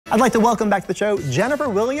I'd like to welcome back to the show Jennifer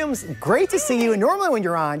Williams. Great to see you. And normally when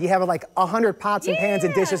you're on, you have like 100 pots and pans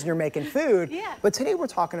and dishes and you're making food. Yeah. But today we're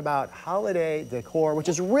talking about holiday decor, which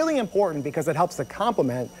is really important because it helps to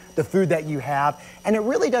complement the food that you have. And it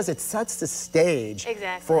really does, it sets the stage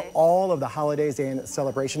for all of the holidays and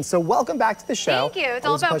celebrations. So welcome back to the show. Thank you. It's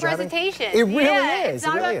all about presentation. It really is. It's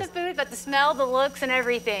not about the food, but the smell, the looks, and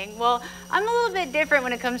everything. Well, I'm a little bit different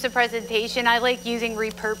when it comes to presentation. I like using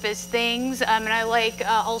repurposed things, and I like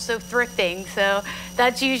also thrifting. So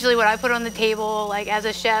that's usually what I put on the table. Like as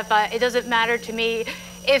a chef, it doesn't matter to me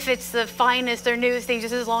if it's the finest or newest thing,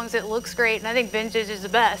 just as long as it looks great. And I think vintage is the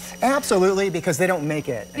best. Absolutely, because they don't make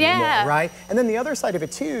it anymore, right? And then the other side of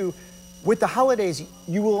it too, with the holidays,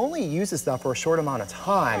 you will only use this stuff for a short amount of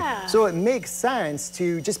time. Yeah. So it makes sense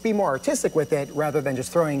to just be more artistic with it rather than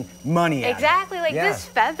just throwing money at it. Exactly, like this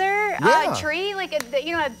feather tree, like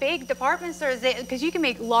at big department stores, because you can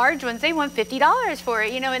make large ones, they want $50 for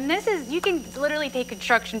it, and this is, you can literally take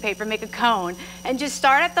construction paper, make a cone, and just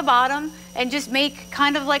start at the bottom and just make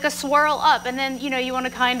kind of like a swirl up, and then, you want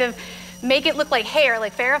to kind of make it look like hair,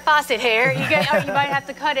 like Farrah Fawcett hair. You might have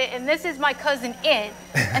to cut it. And this is my cousin It.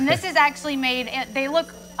 And this is actually made, they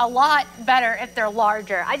look a lot better if they're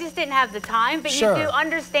larger. I just didn't have the time, but you do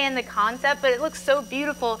understand the concept, but it looks so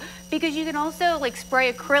beautiful because you can also like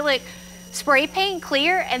spray acrylic spray paint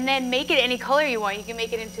clear and then make it any color you want. You can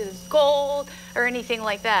make it into this gold or anything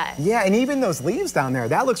like that. Yeah, and even those leaves down there,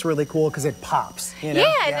 that looks really cool because it pops. Yeah,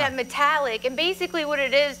 that metallic. And basically what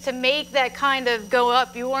it is, to make that kind of go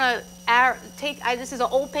up, you want to this is an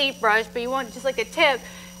old paintbrush, but you want just like a tip,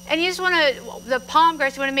 and you just want to, the palm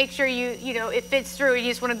brush, you want to make sure it fits through, and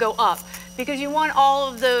you just want to go up because you want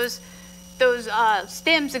all of those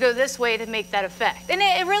stems to go this way to make that effect. And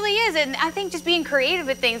it really is. And I think just being creative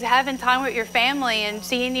with things, having time with your family and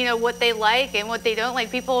seeing, what they like and what they don't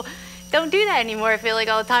like. People don't do that anymore, I feel like,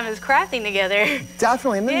 all the time, is crafting together.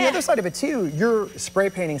 Definitely. And then the other side of it too, you're spray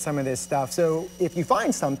painting some of this stuff. So if you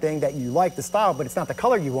find something that you like the style, but it's not the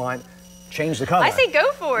color you want, change the color. I say go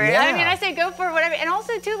for it. Yeah. I mean, I say go for whatever. And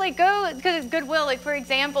also too, like go, because Goodwill, like for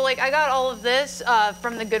example, like I got all of this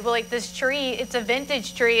from the Goodwill, like this tree, it's a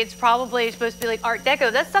vintage tree. It's probably supposed to be like Art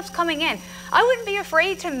Deco. That stuff's coming in. I wouldn't be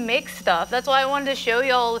afraid to mix stuff. That's why I wanted to show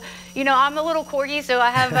y'all, I'm a little quirky, so I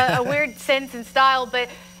have a weird sense and style, but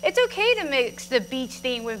it's okay to mix the beach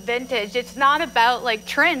theme with vintage. It's not about like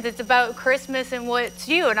trends. It's about Christmas and what's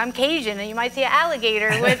you. And I'm Cajun, and you might see an alligator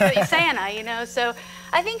with Santa, So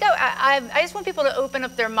I think I just want people to open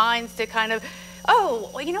up their minds to kind of,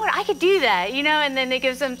 oh, you know what, I could do that, and then it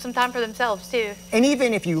gives them some time for themselves too. And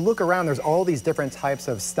even if you look around, there's all these different types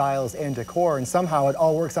of styles and decor, and somehow it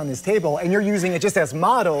all works on this table, and you're using it just as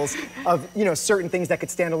models of, certain things that could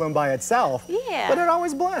stand alone by itself. Yeah. But it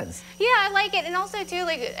always blends. Yeah, I like it. And also too,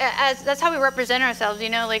 like, that's how we represent ourselves,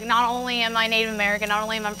 like not only am I Native American, not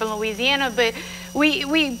only am I from Louisiana, but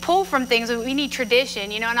we pull from things. We need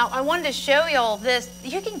tradition, and I wanted to show y'all this.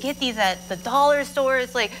 You can get these at the dollar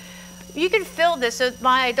stores, like, you can fill this. So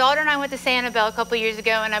my daughter and I went to Sanibel a couple years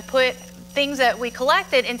ago, and I put things that we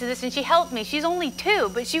collected into this, and she helped me. She's only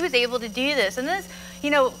 2, but she was able to do this. And this,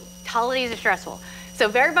 holidays are stressful. So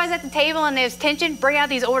if everybody's at the table and there's tension, bring out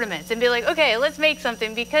these ornaments and be like, okay, let's make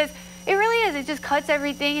something, because it really is. It just cuts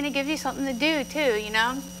everything, and it gives you something to do too,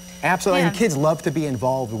 Absolutely, and kids love to be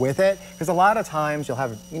involved with it, because a lot of times you'll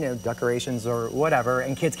have, decorations or whatever,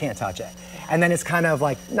 and kids can't touch it. And then it's kind of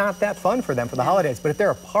like not that fun for them for the holidays, but if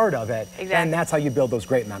they're a part of it, then that's how you build those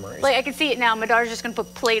great memories. Like, I can see it now. My daughter's just going to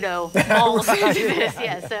put Play-Doh all over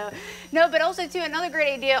this. So. No, but also, too, another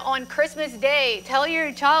great idea on Christmas Day, tell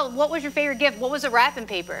your child, what was your favorite gift? What was the wrapping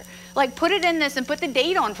paper? Like, put it in this and put the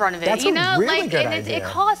date on front of it. That's a really good idea. It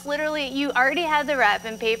costs literally, you already have the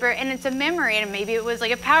wrapping paper, and it's a memory, and maybe it was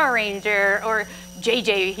like a Power Ranger or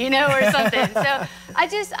JJ, or something. So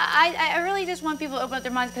I really just want people to open up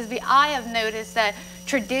their minds, because I have noticed that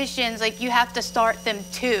traditions, like, you have to start them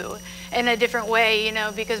too in a different way,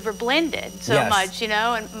 because we're blended so much,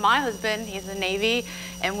 and my husband, he's in the Navy,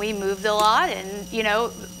 and we moved a lot, and,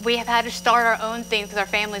 we have had to start our own things because our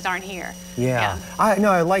families aren't here.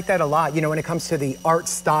 I like that a lot. When it comes to the art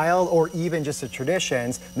style or even just the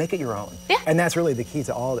traditions, make it your own. And that's really the key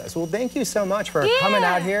to all this. Well, thank you so much for coming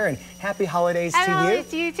out here, and happy holidays to you. Happy holidays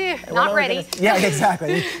to you too. Not ready. Yeah,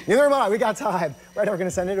 exactly. Neither am I. We got time. Right now, we're going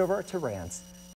to send it over to Rance.